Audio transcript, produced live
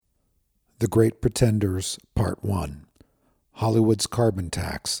The Great Pretenders, Part 1. Hollywood's carbon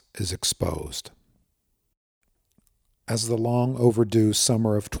tax is exposed. As the long overdue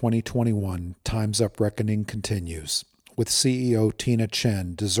summer of 2021 Time's Up reckoning continues, with CEO Tina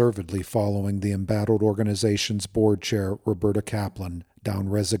Chen deservedly following the embattled organization's board chair Roberta Kaplan down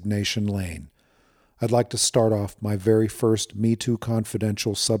resignation lane, I'd like to start off my very first Me Too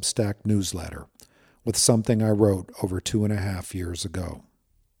Confidential Substack newsletter with something I wrote over 2.5 years ago.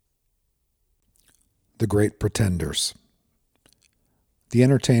 The Great Pretenders. The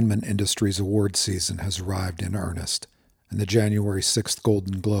entertainment industry's award season has arrived in earnest, and the January 6th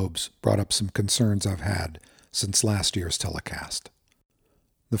Golden Globes brought up some concerns I've had since last year's telecast.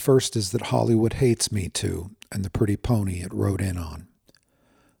 The first is that Hollywood hates Me Too and the pretty pony it rode in on.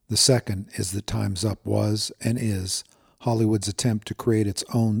 The second is that Time's Up was, and is, Hollywood's attempt to create its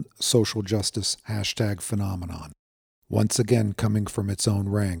own social justice hashtag phenomenon, once again coming from its own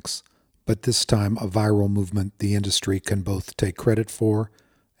ranks, but this time a viral movement the industry can both take credit for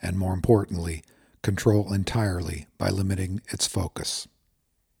and, more importantly, control entirely by limiting its focus.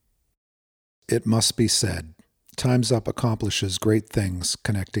 It must be said, Time's Up accomplishes great things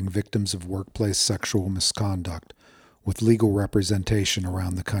connecting victims of workplace sexual misconduct with legal representation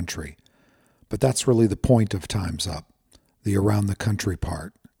around the country. But that's really the point of Time's Up, the around the country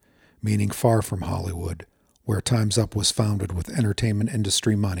part, meaning far from Hollywood, where Time's Up was founded with entertainment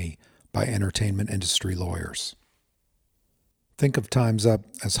industry money by entertainment industry lawyers. Think of Time's Up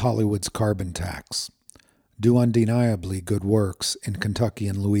as Hollywood's carbon tax. Do undeniably good works in Kentucky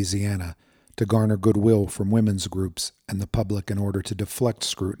and Louisiana to garner goodwill from women's groups and the public in order to deflect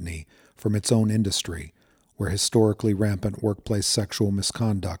scrutiny from its own industry, where historically rampant workplace sexual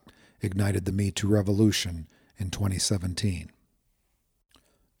misconduct ignited the Me Too revolution in 2017.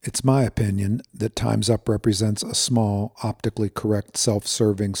 It's my opinion that Time's Up represents a small, optically correct,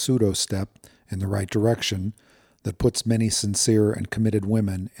 self-serving pseudo-step in the right direction that puts many sincere and committed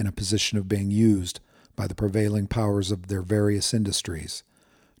women in a position of being used by the prevailing powers of their various industries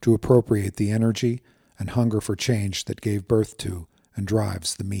to appropriate the energy and hunger for change that gave birth to and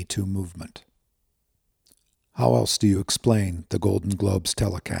drives the Me Too movement. How else do you explain the Golden Globes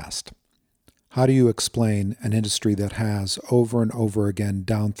telecast? How do you explain an industry that has, over and over again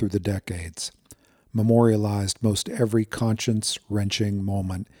down through the decades, memorialized most every conscience-wrenching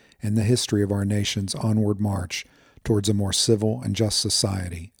moment in the history of our nation's onward march towards a more civil and just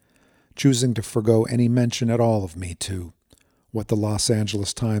society, choosing to forgo any mention at all of Me Too, what the Los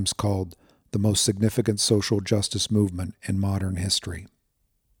Angeles Times called the most significant social justice movement in modern history?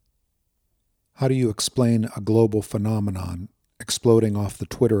 How do you explain a global phenomenon exploding off the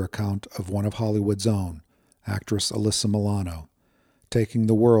Twitter account of one of Hollywood's own, actress Alyssa Milano, taking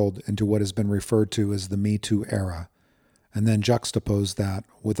the world into what has been referred to as the Me Too era, and then juxtapose that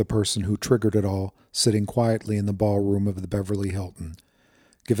with a person who triggered it all sitting quietly in the ballroom of the Beverly Hilton,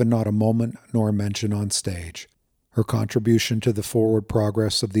 given not a moment nor a mention on stage, her contribution to the forward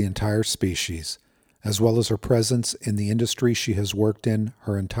progress of the entire species, as well as her presence in the industry she has worked in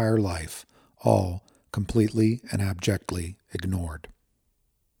her entire life, all completely and abjectly ignored.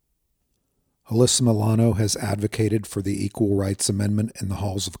 Alyssa Milano has advocated for the Equal Rights Amendment in the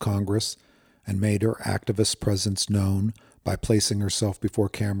halls of Congress and made her activist presence known by placing herself before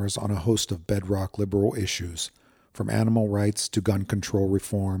cameras on a host of bedrock liberal issues, from animal rights to gun control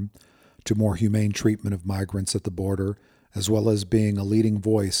reform to more humane treatment of migrants at the border, as well as being a leading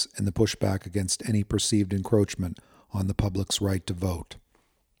voice in the pushback against any perceived encroachment on the public's right to vote.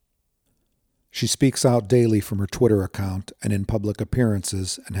 She speaks out daily from her Twitter account and in public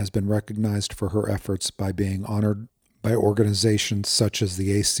appearances and has been recognized for her efforts by being honored by organizations such as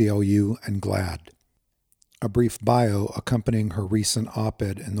the ACLU and GLAAD. A brief bio accompanying her recent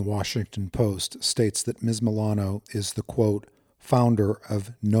op-ed in the Washington Post states that Ms. Milano is the, quote, founder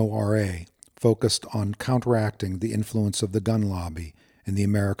of No.RA, focused on counteracting the influence of the gun lobby in the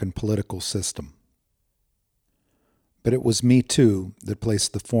American political system. But it was Me Too that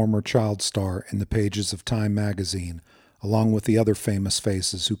placed the former child star in the pages of Time magazine, along with the other famous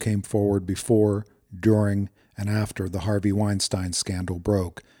faces who came forward before, during, and after the Harvey Weinstein scandal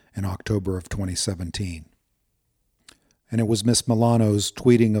broke in October of 2017. And it was Miss Milano's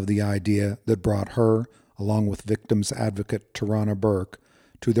tweeting of the idea that brought her, along with victims advocate Tarana Burke,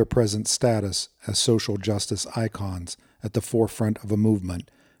 to their present status as social justice icons at the forefront of a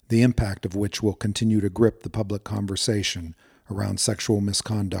movement, the impact of which will continue to grip the public conversation around sexual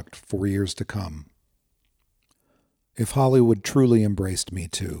misconduct for years to come. If Hollywood truly embraced Me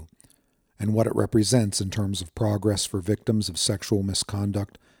Too, and what it represents in terms of progress for victims of sexual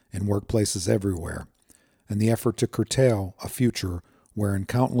misconduct in workplaces everywhere, and the effort to curtail a future wherein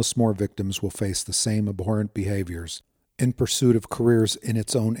countless more victims will face the same abhorrent behaviors in pursuit of careers in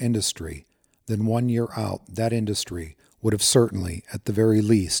its own industry, then 1 year out, that industry would have certainly, at the very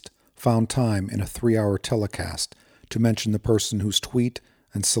least, found time in a 3-hour telecast to mention the person whose tweet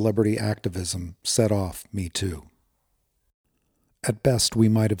and celebrity activism set off Me Too. At best, we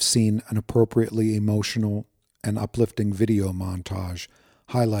might have seen an appropriately emotional and uplifting video montage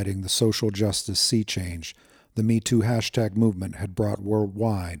highlighting the social justice sea change the Me Too hashtag movement had brought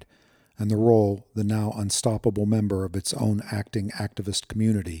worldwide, and the role the now unstoppable member of its own acting activist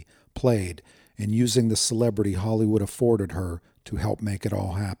community played in using the celebrity Hollywood afforded her to help make it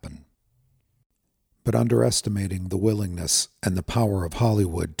all happen. But underestimating the willingness and the power of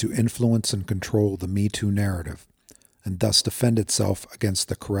Hollywood to influence and control the Me Too narrative, and thus defend itself against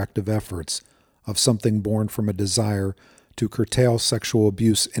the corrective efforts of something born from a desire to curtail sexual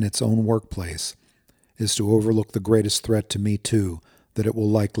abuse in its own workplace, is to overlook the greatest threat to Me Too that it will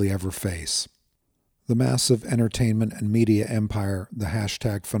likely ever face. The massive entertainment and media empire the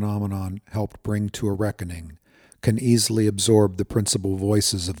hashtag phenomenon helped bring to a reckoning can easily absorb the principal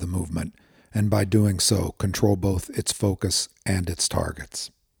voices of the movement, and by doing so control both its focus and its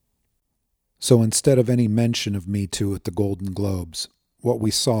targets. So instead of any mention of Me Too at the Golden Globes, what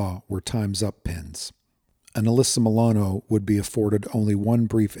we saw were Time's Up pins, and Alyssa Milano would be afforded only one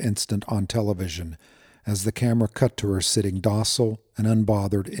brief instant on television as the camera cut to her sitting docile and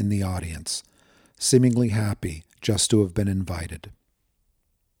unbothered in the audience, seemingly happy just to have been invited.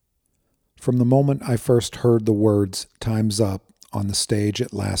 From the moment I first heard the words "Time's Up" on the stage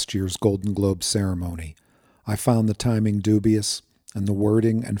at last year's Golden Globe ceremony, I found the timing dubious and the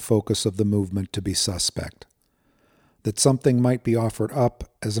wording and focus of the movement to be suspect. That something might be offered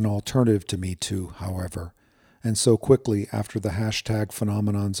up as an alternative to Me Too, however, and so quickly after the hashtag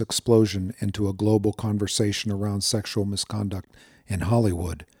phenomenon's explosion into a global conversation around sexual misconduct in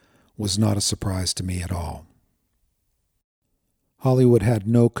Hollywood, was not a surprise to me at all. Hollywood had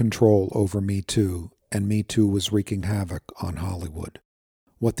no control over Me Too, and Me Too was wreaking havoc on Hollywood.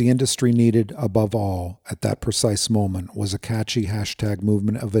 What the industry needed above all at that precise moment was a catchy hashtag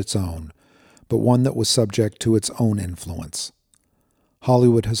movement of its own, but one that was subject to its own influence.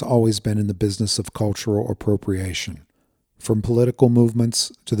 Hollywood has always been in the business of cultural appropriation, from political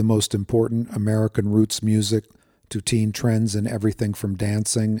movements to the most important American roots music to teen trends in everything from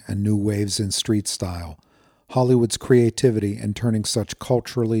dancing and new waves in street style. Hollywood's creativity in turning such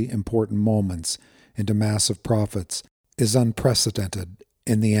culturally important moments into massive profits is unprecedented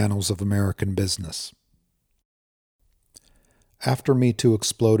in the annals of American business. After Me Too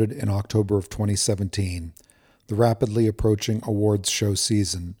exploded in October of 2017, the rapidly approaching awards show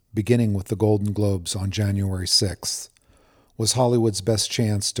season, beginning with the Golden Globes on January 6th, was Hollywood's best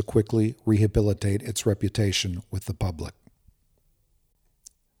chance to quickly rehabilitate its reputation with the public.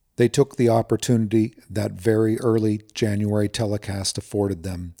 They took the opportunity that very early January telecast afforded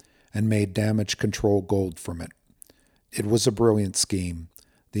them and made damage control gold from it. It was a brilliant scheme.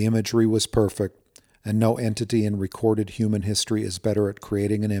 The imagery was perfect, and no entity in recorded human history is better at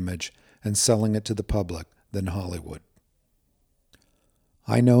creating an image and selling it to the public than Hollywood.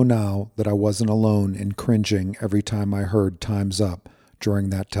 I know now that I wasn't alone in cringing every time I heard Time's Up during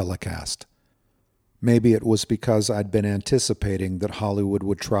that telecast. Maybe it was because I'd been anticipating that Hollywood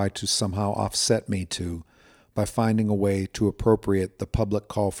would try to somehow offset Me Too by finding a way to appropriate the public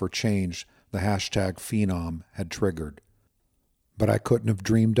call for change the hashtag phenom had triggered. But I couldn't have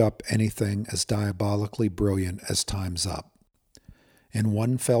dreamed up anything as diabolically brilliant as Time's Up. In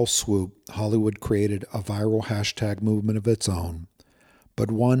one fell swoop, Hollywood created a viral hashtag movement of its own, but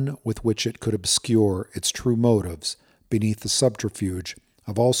one with which it could obscure its true motives beneath the subterfuge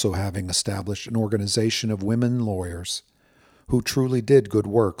of also having established an organization of women lawyers who truly did good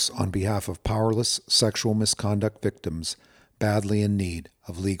works on behalf of powerless sexual misconduct victims badly in need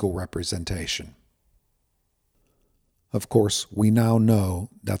of legal representation. Of course, we now know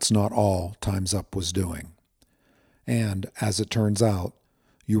that's not all Time's Up was doing. And, as it turns out,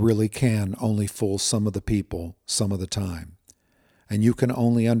 you really can only fool some of the people some of the time. And you can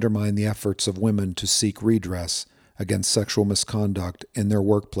only undermine the efforts of women to seek redress against sexual misconduct in their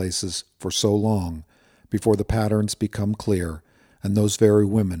workplaces for so long before the patterns become clear and those very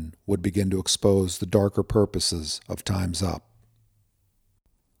women would begin to expose the darker purposes of Time's Up.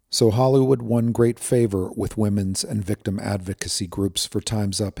 So Hollywood won great favor with women's and victim advocacy groups for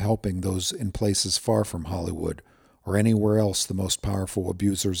Time's Up helping those in places far from Hollywood or anywhere else the most powerful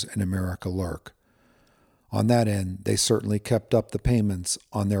abusers in America lurk. On that end, they certainly kept up the payments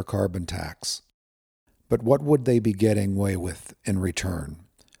on their carbon tax. But what would they be getting away with in return?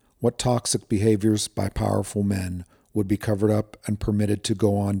 What toxic behaviors by powerful men would be covered up and permitted to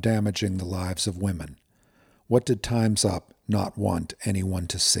go on damaging the lives of women. What did Time's Up not want anyone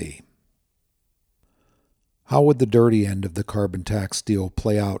to see? How would the dirty end of the carbon tax deal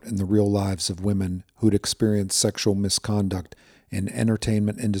play out in the real lives of women who'd experienced sexual misconduct in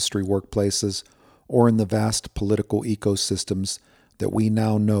entertainment industry workplaces or in the vast political ecosystems that we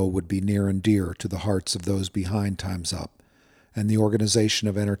now know would be near and dear to the hearts of those behind Time's Up, and the organization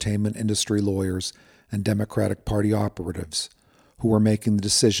of entertainment industry lawyers and Democratic Party operatives who were making the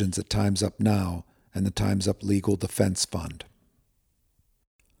decisions at Time's Up Now and the Time's Up Legal Defense Fund?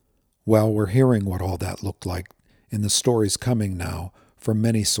 Well, we're hearing what all that looked like in the stories coming now from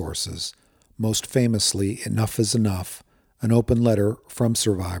many sources, most famously Enough is Enough, an open letter from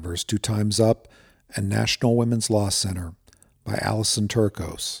survivors to Time's Up and National Women's Law Center by Alison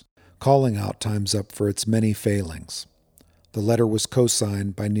Turkos, calling out Time's Up for its many failings. The letter was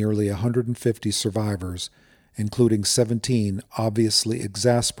co-signed by nearly 150 survivors, including 17 obviously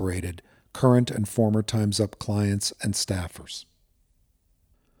exasperated current and former Time's Up clients and staffers.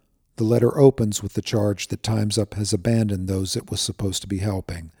 The letter opens with the charge that Time's Up has abandoned those it was supposed to be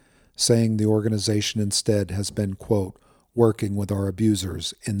helping, saying the organization instead has been, quote, working with our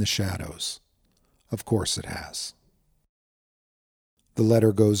abusers in the shadows. Of course it has. The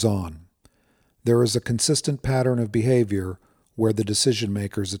letter goes on. There is a consistent pattern of behavior where the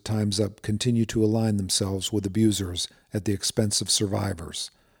decision-makers at Time's Up continue to align themselves with abusers at the expense of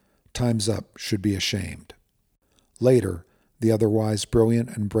survivors. Time's Up should be ashamed. Later, the otherwise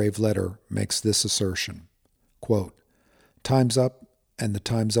brilliant and brave letter makes this assertion, quote, Time's Up and the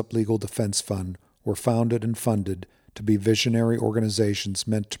Time's Up Legal Defense Fund were founded and funded to be visionary organizations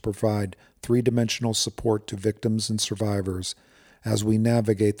meant to provide three-dimensional support to victims and survivors as we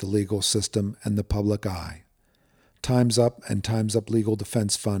navigate the legal system and the public eye. Time's Up and Time's Up Legal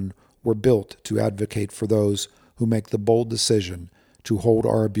Defense Fund were built to advocate for those who make the bold decision to hold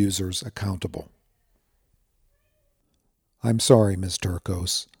our abusers accountable. I'm sorry, Ms.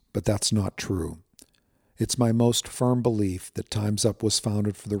 Turkos, but that's not true. It's my most firm belief that Time's Up was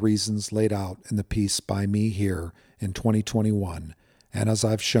founded for the reasons laid out in the piece by me here in 2021, and as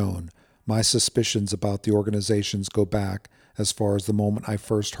I've shown, my suspicions about the organizations go back as far as the moment I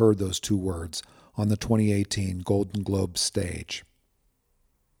first heard those two words on the 2018 Golden Globe stage.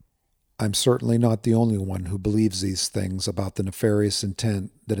 I'm certainly not the only one who believes these things about the nefarious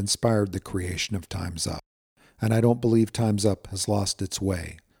intent that inspired the creation of Time's Up, and I don't believe Time's Up has lost its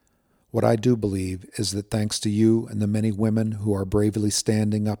way. What I do believe is that thanks to you and the many women who are bravely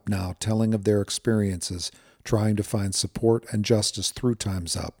standing up now telling of their experiences trying to find support and justice through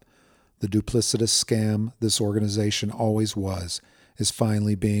Time's Up, the duplicitous scam this organization always was is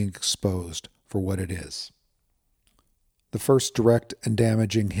finally being exposed for what it is. The first direct and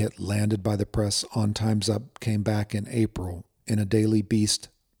damaging hit landed by the press on Time's Up came back in April in a Daily Beast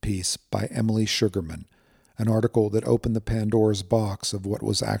piece by Emily Sugarman, an article that opened the Pandora's box of what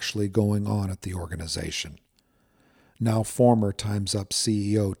was actually going on at the organization. Now former Time's Up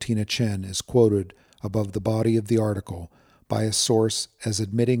CEO Tina Chen is quoted above the body of the article by a source as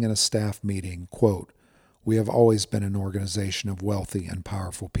admitting in a staff meeting, quote, "We have always been an organization of wealthy and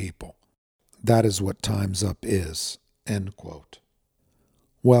powerful people. That is what Time's Up is," end quote.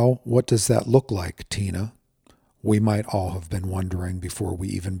 Well, what does that look like, Tina? We might all have been wondering before we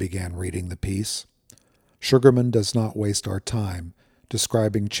even began reading the piece. Sugarman does not waste our time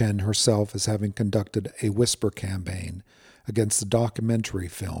describing Chen herself as having conducted a whisper campaign against the documentary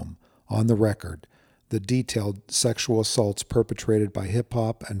film On the Record that detailed sexual assaults perpetrated by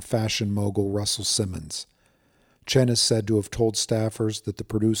hip-hop and fashion mogul Russell Simmons. Chen is said to have told staffers that the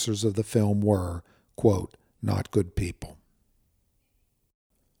producers of the film were, quote, not good people.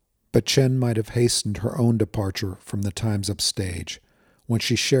 But Chen might have hastened her own departure from the Time's Up stage when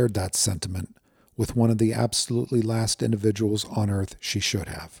she shared that sentiment with one of the absolutely last individuals on earth she should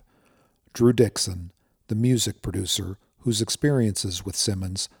have, Drew Dixon, the music producer whose experiences with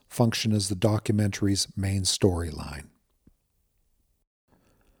Simmons function as the documentary's main storyline.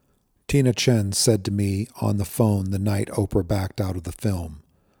 Tina Chen said to me on the phone the night Oprah backed out of the film,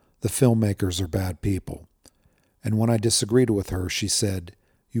 "The filmmakers are bad people." And when I disagreed with her, she said,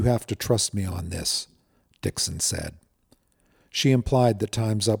 "You have to trust me on this," Dixon said. She implied that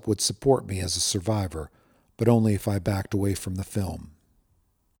Time's Up would support me as a survivor, but only if I backed away from the film.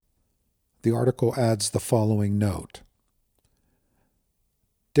 The article adds the following note.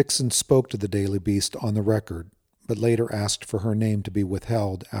 Dixon spoke to the Daily Beast on the record, but later asked for her name to be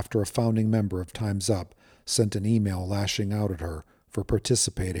withheld after a founding member of Time's Up sent an email lashing out at her for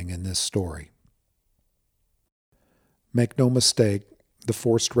participating in this story. Make no mistake, the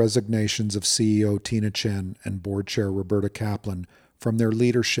forced resignations of CEO Tina Chen and Board Chair Roberta Kaplan from their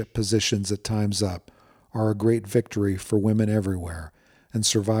leadership positions at Time's Up are a great victory for women everywhere, and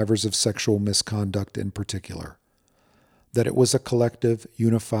survivors of sexual misconduct in particular. That it was a collective,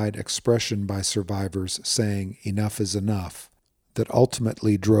 unified expression by survivors saying enough is enough that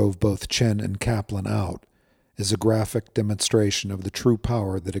ultimately drove both Chen and Kaplan out is a graphic demonstration of the true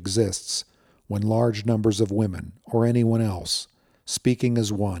power that exists when large numbers of women, or anyone else, speaking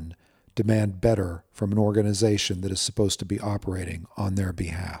as one, demand better from an organization that is supposed to be operating on their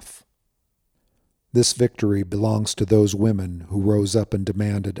behalf. This victory belongs to those women who rose up and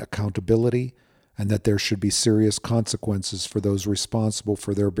demanded accountability and that there should be serious consequences for those responsible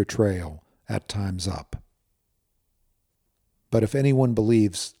for their betrayal at Time's Up. But if anyone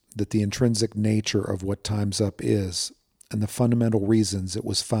believes that the intrinsic nature of what Time's Up is and the fundamental reasons it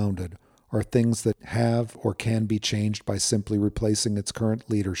was founded are things that have or can be changed by simply replacing its current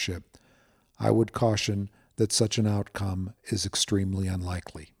leadership, I would caution that such an outcome is extremely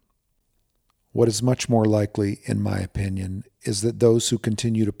unlikely. What is much more likely, in my opinion, is that those who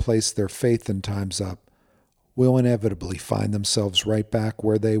continue to place their faith in Time's Up will inevitably find themselves right back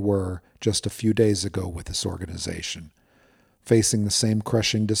where they were just a few days ago with this organization, facing the same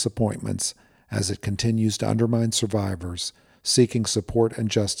crushing disappointments as it continues to undermine survivors, seeking support and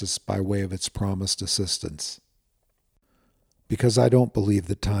justice by way of its promised assistance. Because I don't believe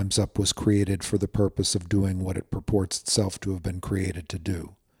that Time's Up was created for the purpose of doing what it purports itself to have been created to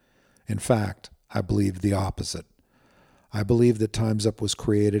do. In fact, I believe the opposite. I believe that Time's Up was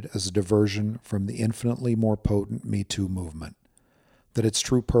created as a diversion from the infinitely more potent Me Too movement, that its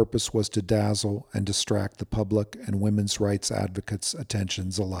true purpose was to dazzle and distract the public and women's rights advocates'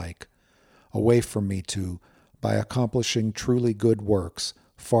 attentions alike, away from Me Too by accomplishing truly good works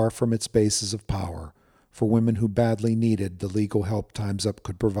far from its bases of power for women who badly needed the legal help Time's Up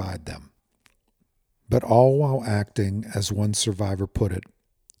could provide them. But all while acting, as one survivor put it,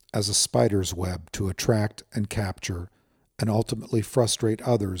 as a spider's web to attract and capture and ultimately frustrate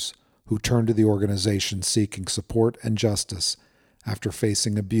others who turn to the organization seeking support and justice after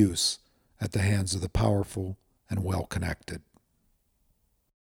facing abuse at the hands of the powerful and well-connected.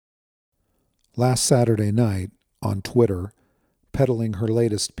 Last Saturday night, on Twitter, peddling her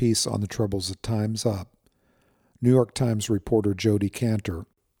latest piece on the troubles at Time's Up, New York Times reporter Jodi Kantor,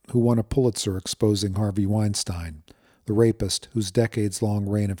 who won a Pulitzer exposing Harvey Weinstein, the rapist whose decades-long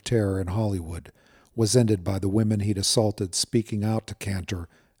reign of terror in Hollywood was ended by the women he'd assaulted speaking out to Kantor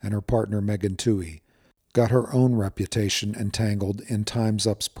and her partner Megan Twohey, got her own reputation entangled in Time's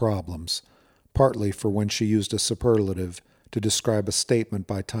Up's problems, partly for when she used a superlative to describe a statement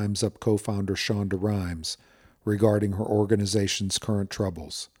by Time's Up co-founder Shonda Rhimes regarding her organization's current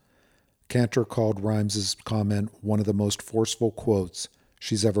troubles. Kantor called Rhimes's comment one of the most forceful quotes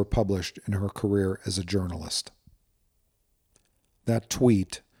she's ever published in her career as a journalist. That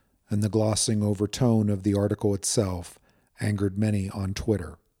tweet, and the glossing over tone of the article itself, angered many on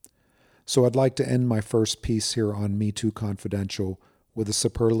Twitter. So I'd like to end my first piece here on Me Too Confidential with a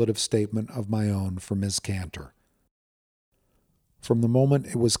superlative statement of my own for Ms. Kantor. From the moment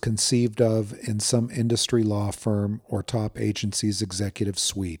it was conceived of in some industry law firm or top agency's executive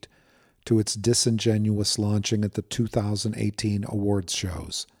suite to its disingenuous launching at the 2018 awards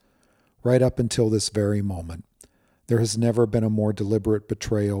shows, right up until this very moment, there has never been a more deliberate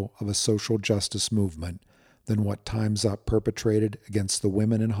betrayal of a social justice movement than what Time's Up perpetrated against the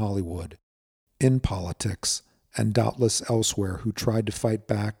women in Hollywood, in politics, and doubtless elsewhere who tried to fight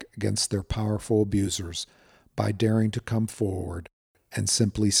back against their powerful abusers by daring to come forward and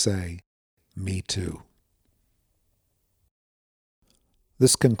simply say, "Me too."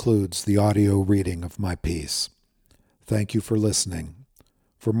 This concludes the audio reading of my piece. Thank you for listening.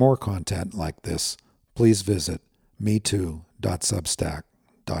 For more content like this, please visit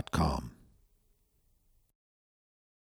metoo.substack.com.